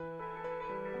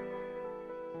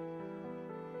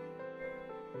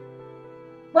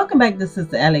Welcome back to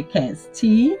Sister Allocation's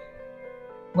Tea,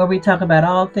 where we talk about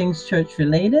all things church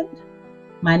related.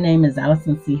 My name is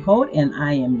Allison C. Holt, and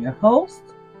I am your host.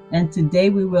 And today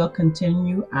we will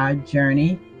continue our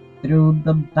journey through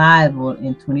the Bible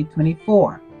in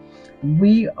 2024.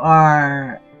 We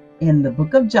are in the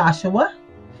book of Joshua,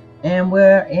 and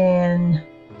we're in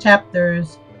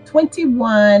chapters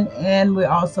 21, and we're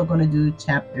also going to do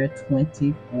chapter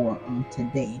 24 on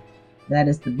today. That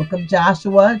is the book of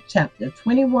Joshua, chapter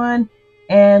 21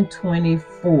 and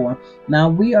 24. Now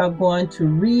we are going to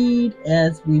read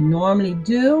as we normally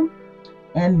do,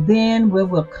 and then we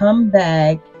will come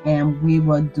back and we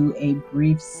will do a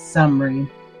brief summary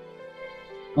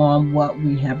on what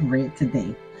we have read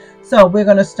today. So we're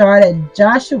going to start at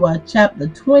Joshua chapter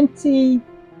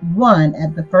 21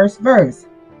 at the first verse.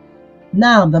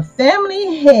 Now the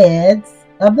family heads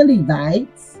of the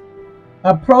Levites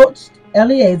approached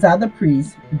Eleazar the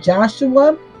priest,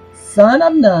 Joshua son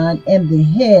of Nun, and the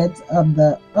heads of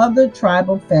the other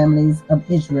tribal families of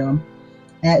Israel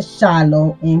at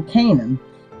Shiloh in Canaan,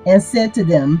 and said to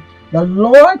them, "The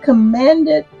Lord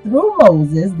commanded through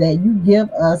Moses that you give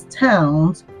us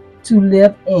towns to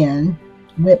live in,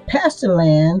 with pasture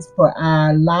lands for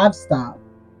our livestock."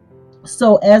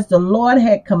 So as the Lord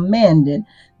had commanded,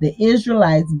 the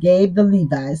Israelites gave the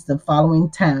Levites the following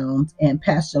towns and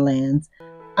pasture lands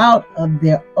out of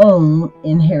their own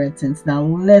inheritance. Now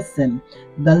listen,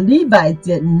 the Levites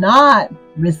did not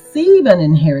receive an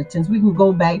inheritance. We can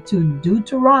go back to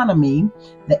Deuteronomy,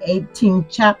 the 18th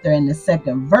chapter and the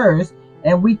second verse,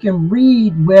 and we can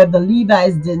read where the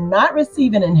Levites did not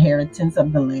receive an inheritance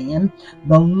of the land.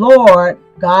 The Lord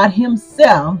God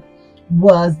himself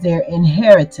was their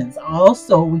inheritance.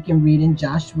 Also, we can read in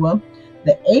Joshua,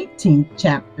 the 18th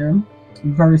chapter,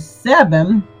 verse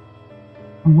 7,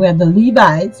 where the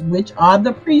Levites, which are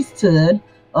the priesthood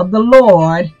of the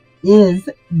Lord, is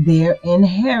their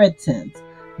inheritance.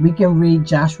 We can read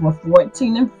Joshua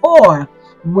 14 and 4,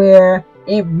 where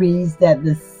it reads that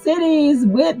the cities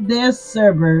with their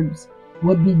suburbs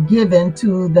would be given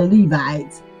to the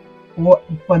Levites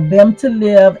for them to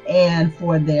live and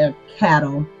for their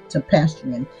cattle to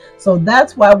pasture in. So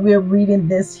that's why we're reading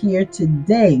this here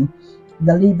today.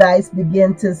 The Levites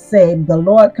begin to say, "The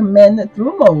Lord commanded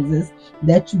through Moses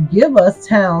that you give us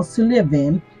towns to live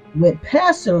in, with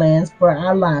pasture lands for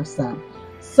our livestock."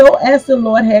 So as the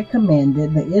Lord had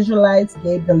commanded, the Israelites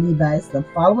gave the Levites the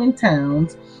following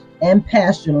towns and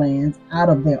pasture lands out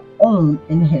of their own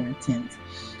inheritance.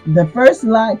 The first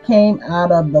lot came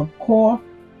out of the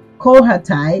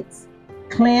Kohathites,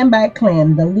 clan by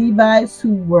clan. The Levites,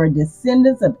 who were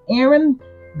descendants of Aaron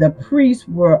the priests,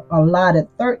 were allotted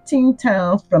 13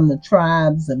 towns from the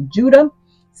tribes of Judah,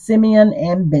 Simeon,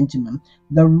 and Benjamin.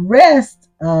 The rest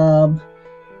of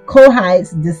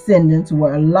Kohath's descendants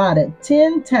were allotted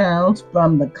 10 towns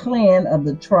from the clan of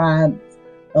the tribes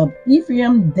of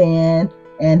Ephraim, Dan,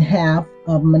 and half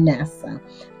of Manasseh.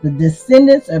 The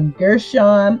descendants of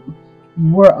Gershon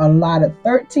were allotted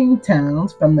 13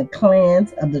 towns from the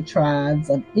clans of the tribes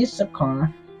of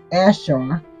Issachar,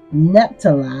 Asher,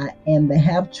 Naphtali, and the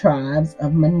half tribes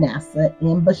of Manasseh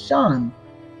in Bashan.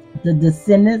 The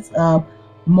descendants of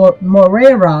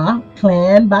Merari,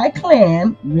 clan by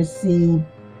clan, received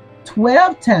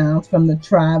 12 towns from the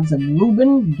tribes of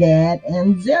Reuben, Gad,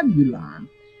 and Zebulun.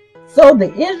 So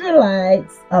the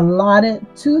Israelites allotted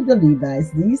to the Levites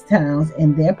these towns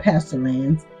and their pasture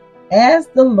lands, as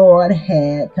the Lord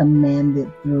had commanded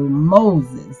through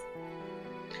Moses.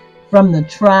 From the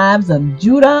tribes of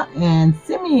Judah and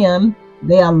Simeon,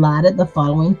 they allotted the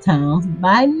following towns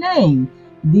by name.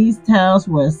 These towns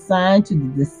were assigned to the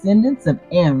descendants of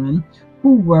Aaron,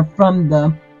 who were from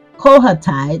the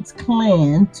Kohathites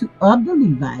clan of the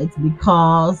Levites,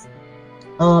 because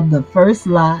of the first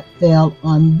lot fell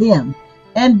on them.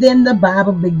 And then the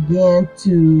Bible began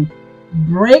to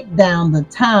break down the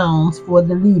towns for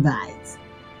the Levites.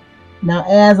 Now,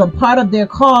 as a part of their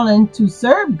calling to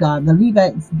serve God, the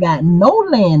Levites got no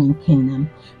land in Canaan.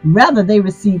 Rather, they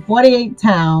received 48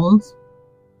 towns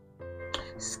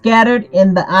scattered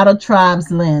in the outer tribes'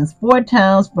 lands, 4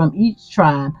 towns from each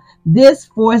tribe. This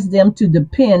forced them to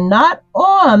depend not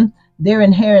on their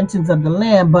inheritance of the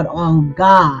land, but on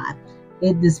God.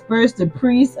 It dispersed the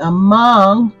priests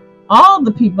among all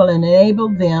the people and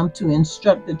enabled them to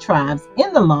instruct the tribes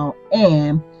in the law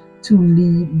and to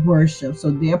lead worship.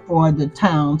 So therefore the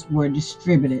towns were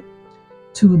distributed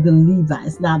to the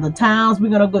Levites. Now the towns, we're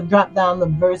going to go drop down to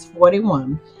verse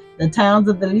 41. The towns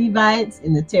of the Levites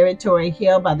in the territory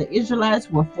held by the Israelites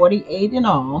were 48 in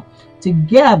all,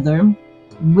 together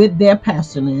with their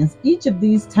pasture lands. Each of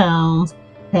these towns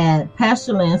had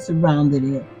pasture land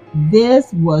surrounding it.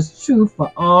 This was true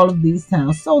for all of these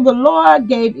towns. So the Lord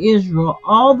gave Israel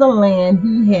all the land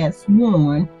he had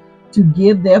sworn to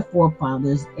give their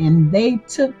forefathers, and they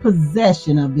took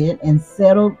possession of it and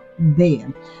settled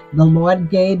there. The Lord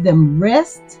gave them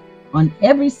rest on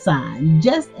every side,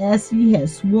 just as he had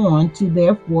sworn to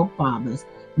their forefathers.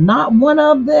 Not one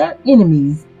of their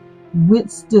enemies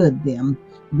withstood them.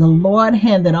 The Lord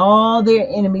handed all their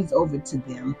enemies over to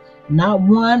them. Not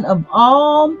one of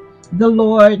all the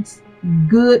Lord's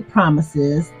good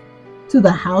promises to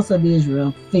the house of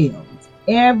Israel failed.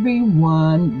 Every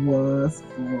one was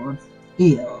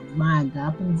fulfilled. My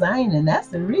God from Zion. And that's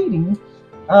the reading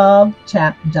of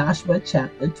Joshua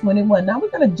chapter 21. Now we're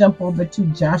going to jump over to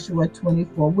Joshua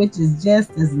 24, which is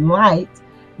just as light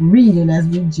reading as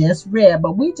we just read,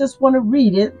 but we just want to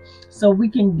read it so we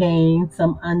can gain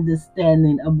some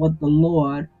understanding of what the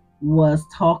Lord was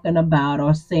talking about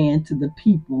or saying to the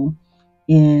people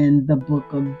in the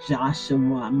book of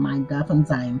Joshua. My God from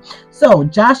Zion. So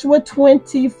Joshua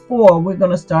 24, we're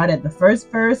going to start at the first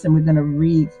verse and we're going to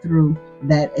read through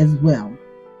that as well.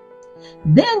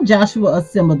 Then Joshua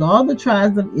assembled all the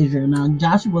tribes of Israel. Now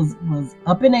Joshua was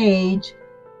up in age,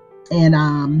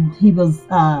 and he was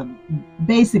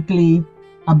basically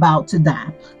about to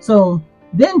die. So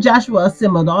then Joshua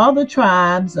assembled all the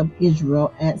tribes of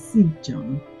Israel at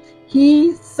Shechem.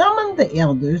 He summoned the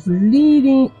elders, the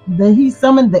leaders,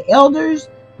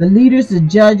 the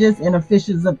judges, and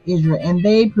officials of Israel, and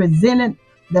they presented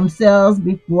themselves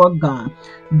before God.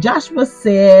 Joshua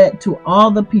said to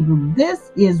all the people,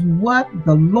 "This is what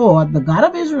the Lord, the God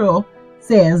of Israel,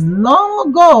 says. Long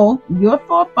ago, your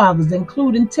forefathers,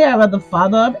 including Terah, the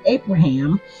father of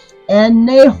Abraham, and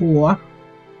Nahor,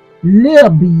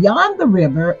 lived beyond the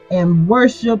river and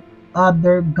worshiped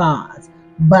other gods.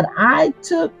 But I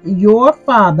took your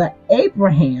father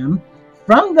Abraham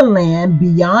from the land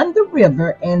beyond the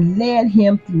river and led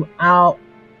him throughout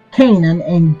Canaan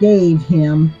and gave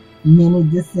him many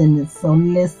descendants." So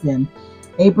listen,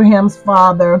 Abraham's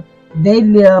father, they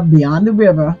lived beyond the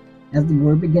river, as the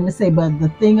word began to say, but the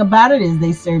thing about it is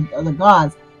they served other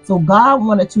gods. So God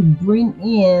wanted to bring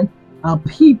in a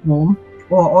people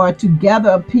or to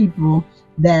gather a people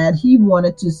that he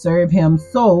wanted to serve him.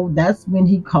 So that's when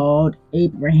he called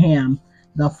Abraham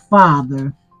the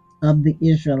father of the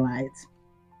Israelites.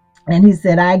 And he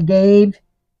said, I gave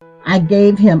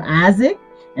him Isaac,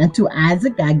 and to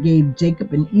Isaac I gave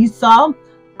Jacob and Esau.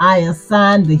 I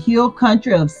assigned the hill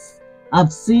country of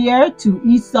Seir to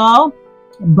Esau,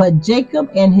 but Jacob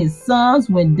and his sons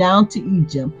went down to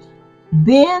Egypt.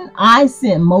 Then I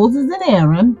sent Moses and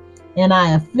Aaron, and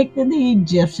I afflicted the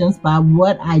Egyptians by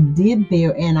what I did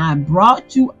there, and I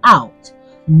brought you out.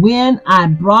 When I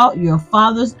brought your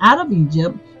fathers out of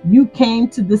Egypt, you came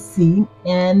to the sea,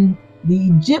 and the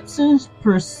Egyptians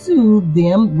pursued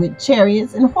them with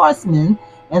chariots and horsemen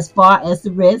as far as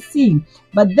the Red Sea.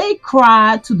 But they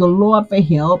cried to the Lord for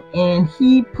help, and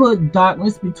he put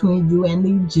darkness between you and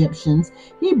the Egyptians.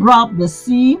 He brought the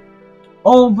sea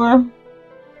over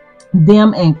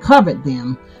them and covered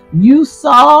them. You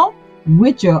saw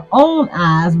with your own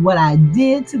eyes what I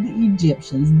did to the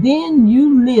Egyptians. Then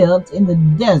you lived in the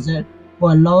desert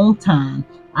for a long time.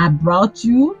 I brought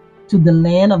you to the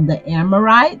land of the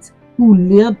Amorites, who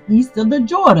lived east of the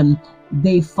Jordan.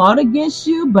 They fought against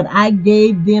you, but I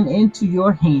gave them into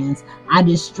your hands. I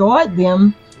destroyed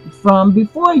them from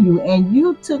before you, and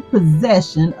you took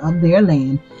possession of their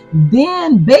land.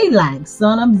 Then Balak,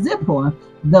 son of Zippor,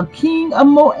 the king of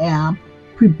Moab,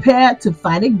 prepared to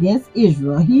fight against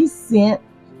Israel. He sent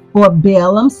for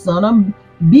Balaam, son of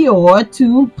Beor,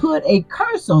 to put a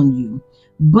curse on you.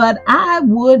 But I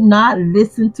would not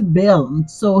listen to Balaam,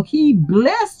 so he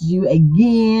blessed you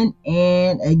again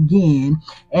and again,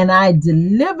 and I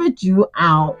delivered you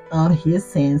out of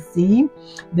his hand. See,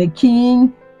 the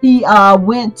king, he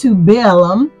went to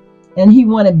Balaam, and he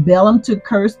wanted Balaam to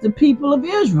curse the people of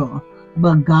Israel.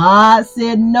 But God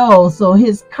said no, so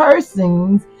his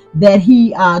cursings that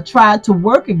he tried to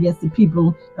work against the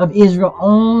people of Israel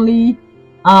only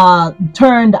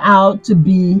turned out to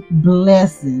be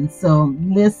blessings. So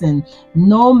listen,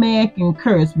 no man can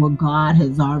curse what God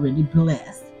has already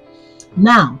blessed.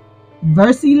 Now,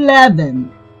 verse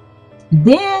 11.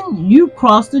 Then you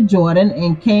crossed the Jordan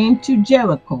and came to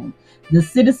Jericho. The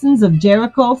citizens of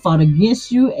Jericho fought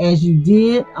against you, as you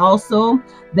did also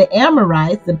the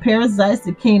Amorites, the Perizzites,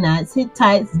 the Canaanites,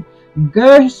 Hittites,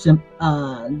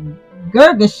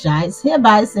 Girgashites,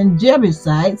 Hivites, and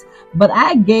Jebusites, but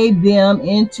I gave them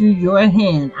into your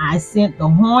hand. I sent the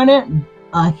hornet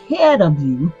ahead of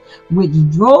you, which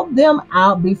drove them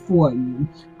out before you.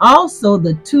 Also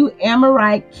the two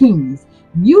Amorite kings.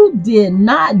 You did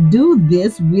not do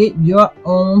this with your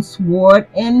own sword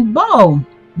and bow.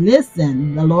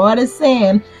 Listen, the Lord is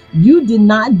saying, you did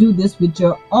not do this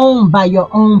by your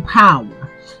own power.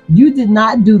 You did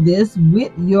not do this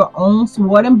with your own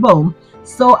sword and bow.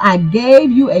 So I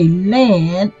gave you a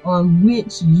land on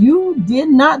which you did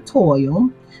not toil,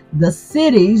 the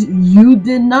cities you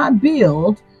did not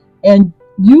build, and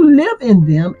you live in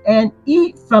them and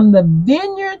eat from the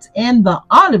vineyards and the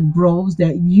olive groves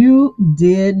that you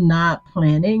did not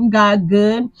plant. Ain't God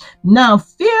good? Now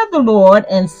fear the Lord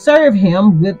and serve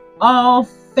him with all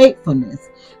faithfulness.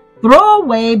 Throw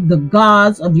away the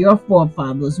gods of your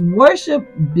forefathers. Worship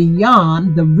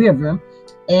beyond the river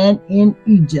and in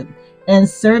Egypt, and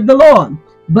serve the Lord.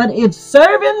 But if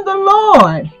serving the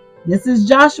Lord, this is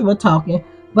Joshua talking,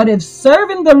 but if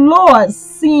serving the Lord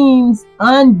seems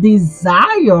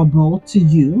undesirable to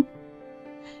you,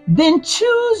 then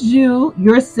choose you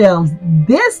yourselves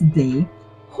this day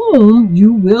whom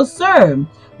you will serve,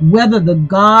 whether the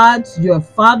gods your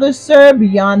fathers served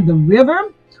beyond the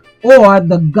river, or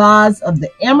the gods of the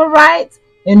Amorites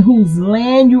in whose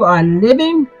land you are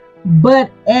living. But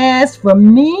as for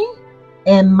me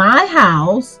and my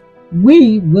house,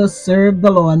 we will serve the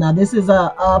Lord. Now, this is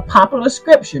a popular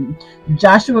scripture.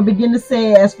 Joshua began to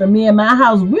say, as for me and my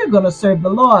house, we're going to serve the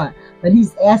Lord. But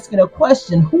he's asking a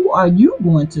question, who are you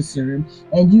going to serve?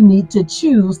 And you need to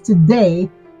choose today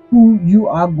who you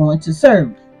are going to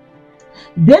serve.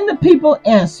 Then the people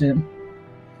answered,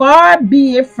 far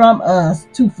be it from us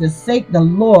to forsake the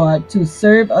Lord to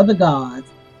serve other gods.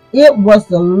 It was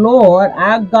the Lord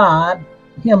our God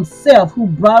himself who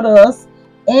brought us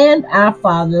and our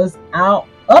fathers up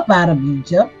out of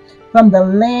Egypt from the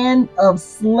land of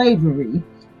slavery,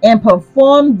 and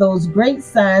performed those great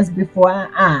signs before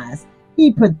our eyes.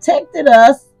 He protected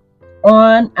us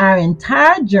on our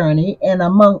entire journey and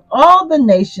among all the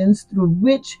nations through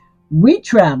which we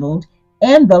traveled,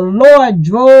 and the Lord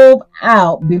drove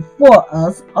out before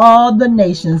us all the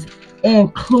nations,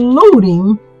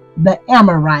 including the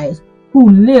Amorites who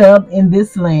live in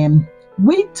this land.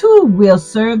 We too will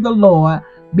serve the Lord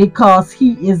because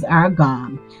he is our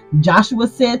God. Joshua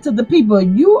said to the people,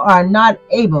 you are not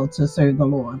able to serve the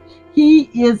Lord. He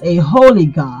is a holy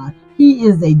God. He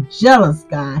is a jealous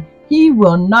God. He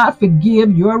will not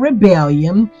forgive your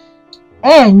rebellion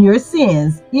and your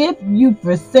sins. If you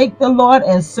forsake the Lord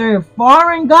and serve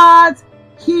foreign gods,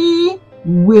 he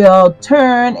will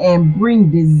turn and bring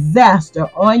disaster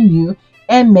on you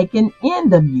and make an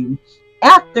end of you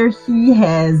after he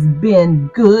has been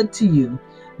good to you.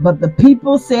 But the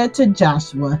people said to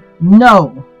Joshua,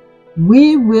 no,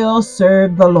 we will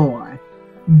serve the Lord.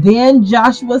 Then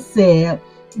Joshua said,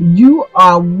 you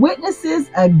are witnesses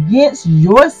against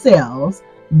yourselves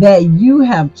that you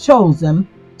have chosen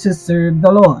to serve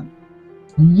the Lord.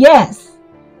 Yes,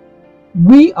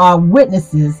 we are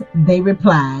witnesses, they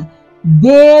replied.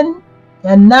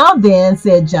 Now then,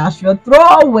 said Joshua,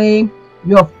 throw away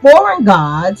your foreign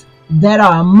gods that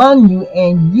are among you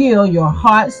and yield your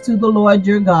hearts to the Lord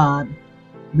your God,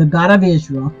 the God of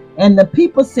Israel. And the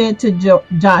people said to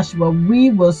Joshua, we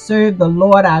will serve the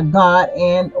Lord our God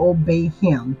and obey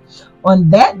him. On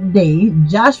that day,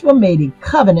 Joshua made a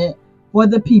covenant for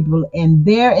the people, and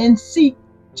there in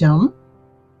Shechem,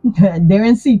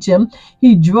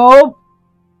 he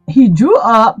drew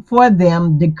up for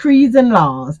them decrees and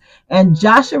laws, and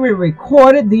Joshua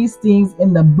recorded these things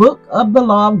in the book of the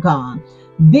law of God.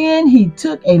 Then he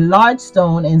took a large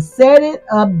stone and set it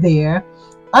up there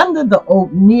under the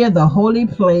oak near the holy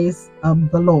place of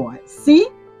the Lord. See,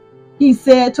 he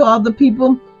said to all the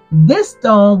people, this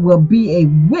stone will be a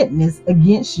witness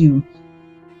against you.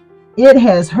 It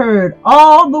has heard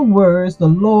all the words the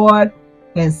Lord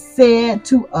has said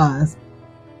to us.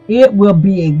 It will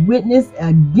be a witness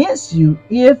against you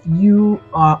if you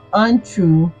are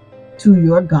untrue to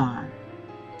your God.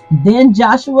 Then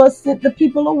Joshua sent the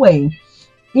people away,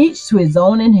 each to his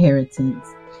own inheritance.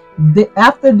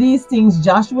 After these things,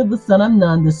 Joshua the son of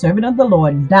Nun, the servant of the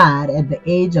Lord, died at the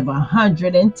age of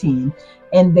 110,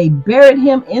 and they buried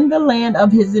him in the land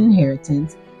of his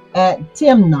inheritance at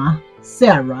Timnath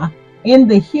Serah, in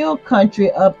the hill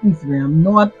country of Ephraim,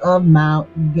 north of Mount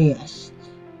Gaash.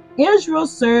 Israel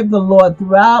served the Lord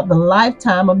throughout the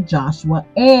lifetime of Joshua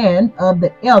and of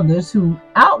the elders who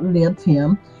outlived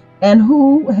him and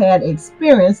who had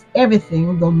experienced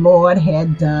everything the Lord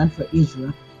had done for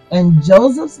Israel. And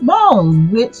Joseph's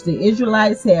bones, which the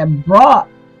Israelites had brought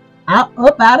up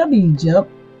out of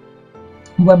Egypt,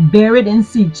 were buried in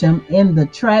Shechem in the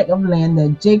tract of land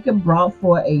that Jacob brought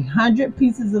for 100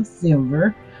 pieces of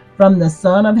silver from the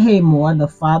son of Hamor, the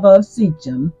father of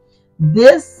Shechem.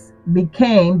 This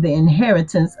became the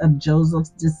inheritance of Joseph's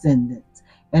descendants.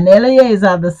 And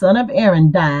Eleazar the son of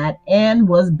Aaron died and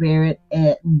was buried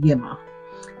at Gibeah,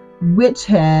 which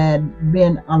had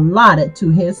been allotted to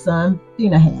his son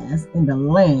Phinehas in the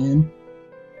land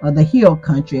of the hill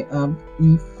country of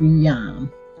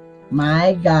Ephraim.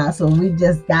 My God, so we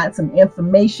just got some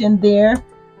information there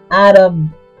out of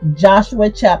Joshua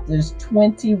chapters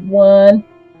 21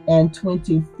 and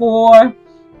 24.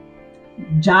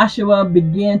 Joshua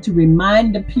began to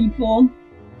remind the people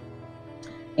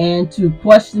and to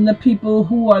question the people,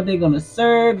 who are they going to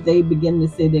serve? They begin to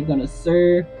say they're going to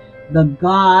serve the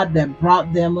God that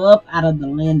brought them up out of the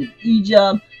land of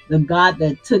Egypt, the God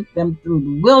that took them through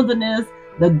the wilderness,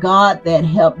 the God that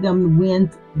helped them win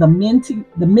the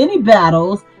many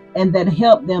battles, and that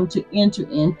helped them to enter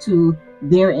into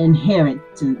their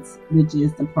inheritance, which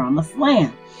is the promised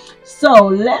land. So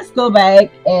let's go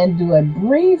back and do a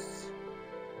brief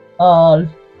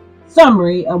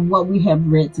summary of what we have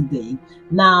read today.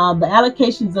 Now, the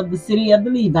allocations of the city of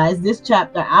the Levites. This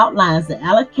chapter outlines the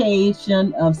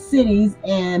allocation of cities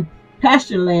and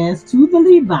pasture lands to the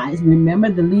Levites. Remember,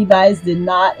 the Levites did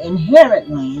not inherit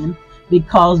land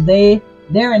because their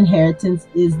inheritance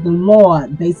is the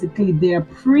Lord. Basically, their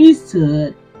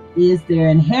priesthood is their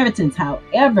inheritance.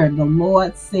 However, the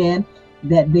Lord said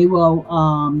that they will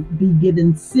be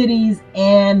given cities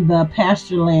and the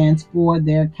pasture lands for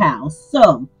their cows.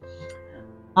 So,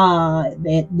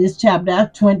 this chapter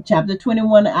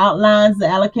 21 outlines the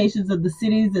allocations of the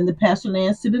cities and the pasture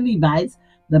lands to the Levites,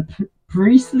 the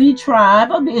priestly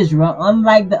tribe of Israel.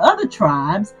 Unlike the other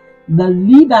tribes, the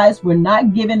Levites were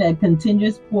not given a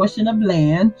continuous portion of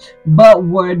land, but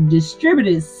were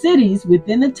distributed cities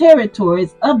within the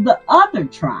territories of the other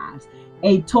tribes.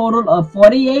 A total of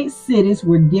 48 cities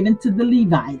were given to the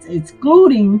Levites,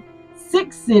 excluding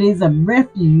 6 cities of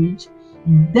refuge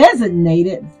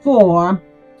designated for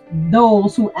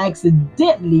those who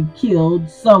accidentally killed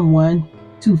someone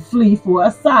to flee for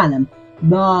asylum.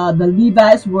 The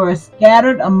Levites were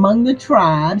scattered among the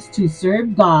tribes to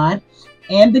serve God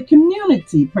and the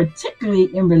community,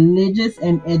 particularly in religious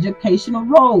and educational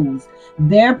roles.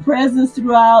 Their presence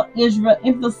throughout Israel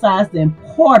emphasized the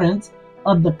importance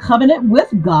of the covenant with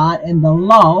God and the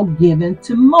law given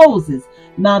to Moses.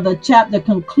 Now, the chapter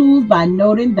concludes by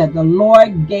noting that the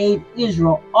Lord gave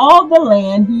Israel all the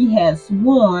land he had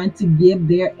sworn to give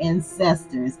their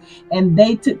ancestors, and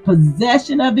they took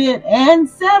possession of it and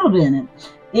settled in it.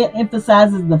 It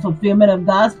emphasizes the fulfillment of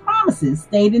God's promises,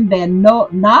 stating that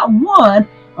not one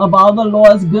of all the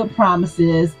Lord's good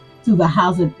promises to the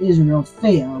house of Israel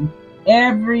failed.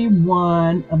 Every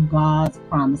one of God's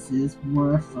promises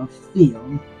were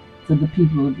fulfilled to the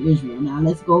people of Israel. Now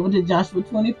let's go over to Joshua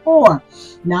 24.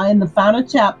 Now in the final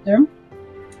chapter,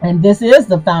 and this is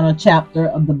the final chapter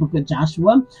of the book of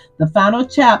Joshua. The final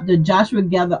chapter, Joshua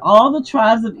gathered all the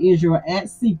tribes of Israel at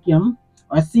Shechem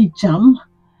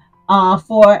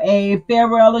for a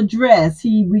farewell address.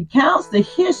 He recounts the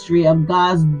history of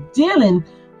God's dealing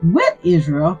with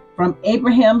Israel from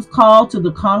Abraham's call to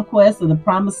the conquest of the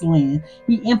promised land.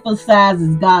 He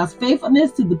emphasizes God's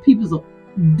faithfulness to the people's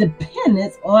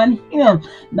dependence on him.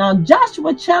 Now,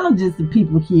 Joshua challenges the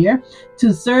people here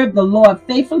to serve the Lord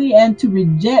faithfully and to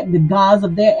reject the gods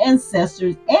of their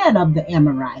ancestors and of the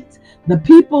Amorites, the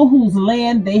people whose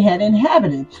land they had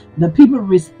inhabited. The people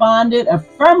responded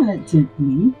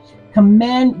affirmatively,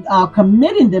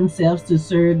 committing themselves to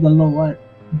serve the Lord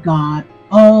God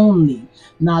only.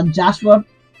 Now, Joshua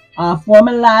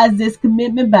formalized this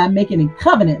commitment by making a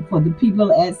covenant for the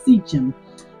people at Shechem,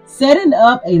 setting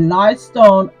up a large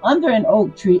stone under an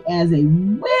oak tree as a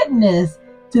witness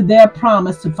to their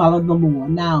promise to follow the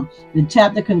Lord. Now, the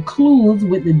chapter concludes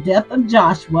with the death of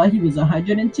Joshua. He was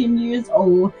 110 years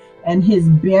old, and his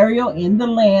burial in the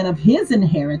land of his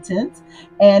inheritance.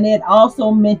 And it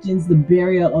also mentions the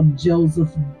burial of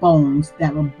Joseph's bones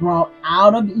that were brought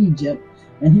out of Egypt,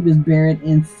 and he was buried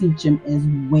in Shechem as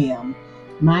well.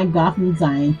 My God from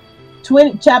Zion.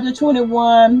 Chapter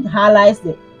 21 highlights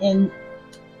the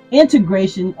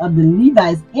integration of the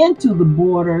Levites into the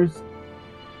borders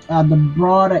of the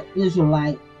broader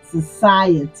Israelite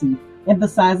society,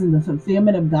 emphasizing the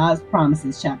fulfillment of God's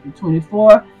promises. Chapter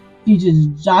 24 features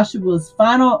Joshua's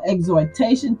final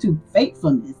exhortation to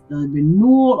faithfulness, the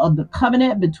renewal of the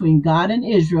covenant between God and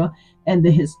Israel, and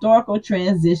the historical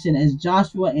transition as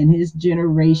Joshua and his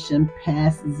generation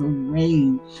passes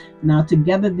away. Now,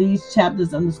 together, these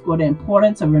chapters underscore the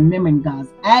importance of remembering God's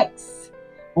acts,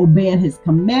 obeying his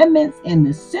commandments, and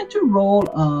the central role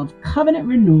of covenant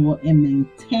renewal in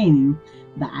maintaining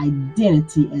the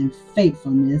identity and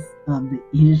faithfulness of the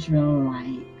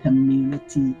Israelite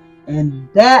community. And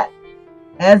that,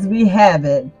 as we have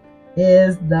it,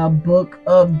 is the book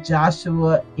of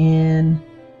Joshua in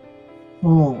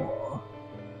full.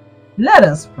 Let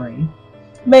us pray.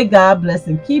 May God bless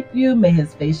and keep you. May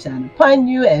his face shine upon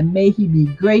you, and may he be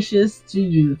gracious to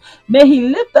you. May he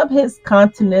lift up his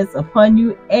countenance upon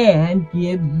you and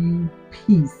give you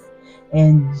peace.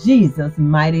 In Jesus'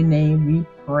 mighty name we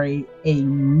pray.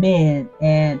 Amen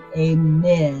and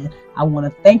amen. I want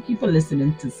to thank you for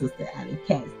listening to Sister Alley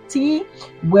Cat T,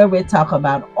 where we talk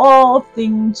about all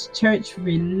things church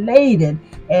related.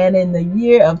 And in the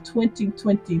year of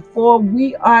 2024,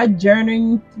 we are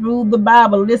journeying through the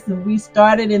Bible. Listen, we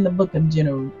started in the book of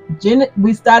Genesis,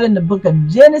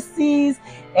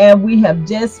 and we have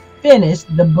just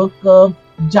finished the book of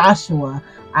Joshua.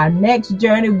 Our next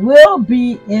journey will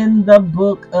be in the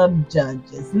book of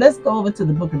Judges. Let's go over to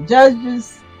the book of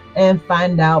Judges and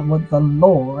find out what the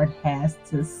Lord has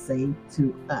to say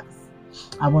to us.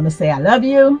 I want to say I love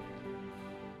you,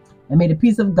 and may the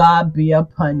peace of God be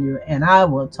upon you, and I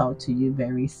will talk to you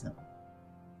very soon.